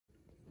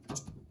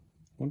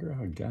Wonder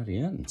how it got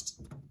in.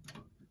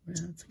 Yeah,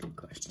 that's a good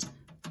question.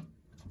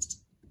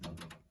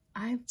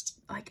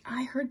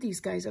 I heard these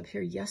guys up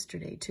here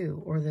yesterday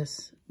too, or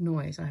this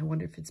noise. I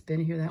wonder if it's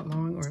been here that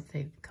long or if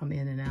they've come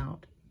in and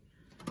out.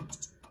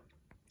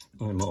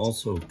 I'm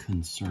also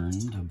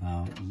concerned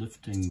about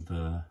lifting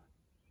the...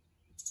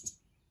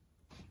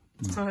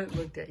 Oh, it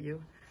looked at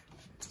you.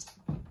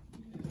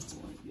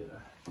 There,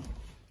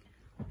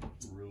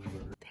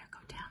 go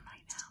down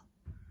right now.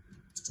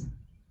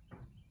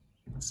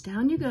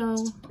 Down you go.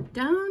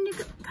 Down you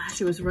go.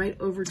 Gosh, it was right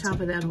over top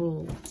of that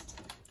hole.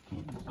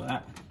 What was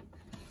that?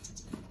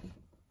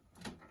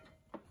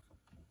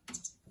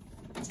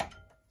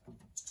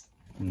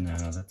 No,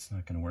 that's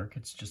not going to work.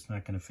 It's just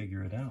not going to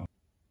figure it out.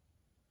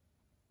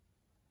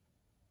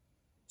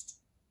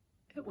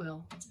 It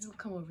will. It'll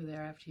come over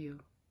there after you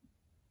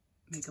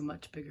make a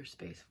much bigger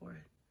space for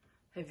it.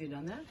 Have you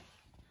done that?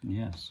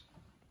 Yes.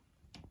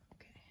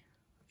 Okay,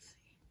 let's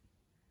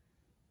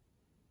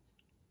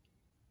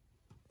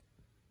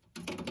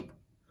see.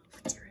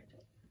 I'll steer it.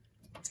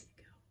 There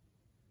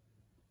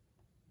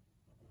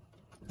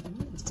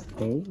you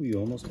go. Oh, you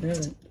almost had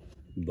it,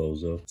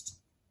 bozo.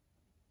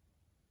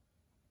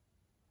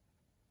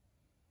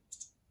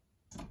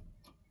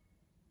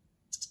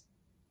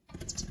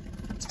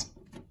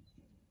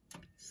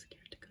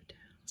 Scared to go down.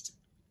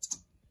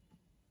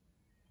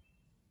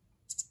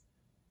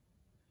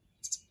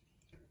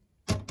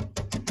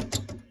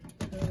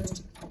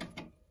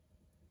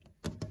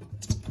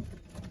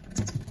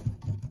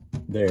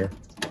 There.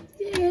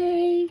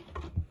 Yay!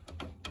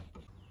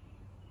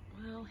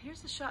 Well,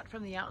 here's a shot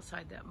from the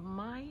outside that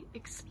might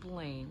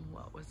explain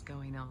what was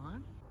going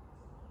on.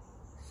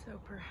 So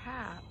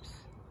perhaps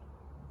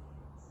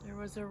there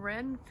was a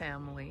wren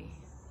family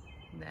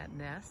in that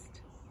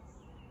nest.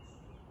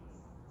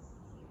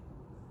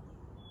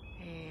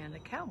 And a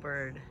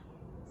cowbird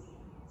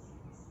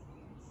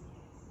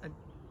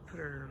put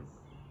her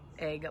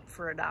egg up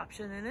for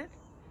adoption in it.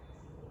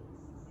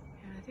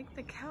 And I think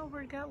the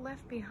cowbird got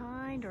left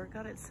behind or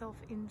got itself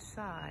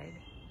inside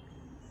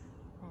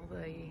while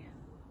the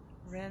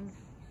wren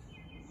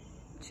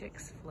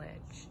chicks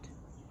fledged.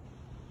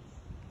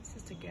 It's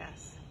just a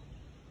guess.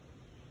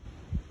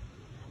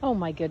 Oh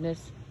my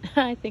goodness.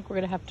 I think we're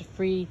gonna have to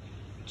free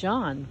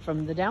John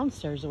from the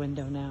downstairs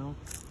window now.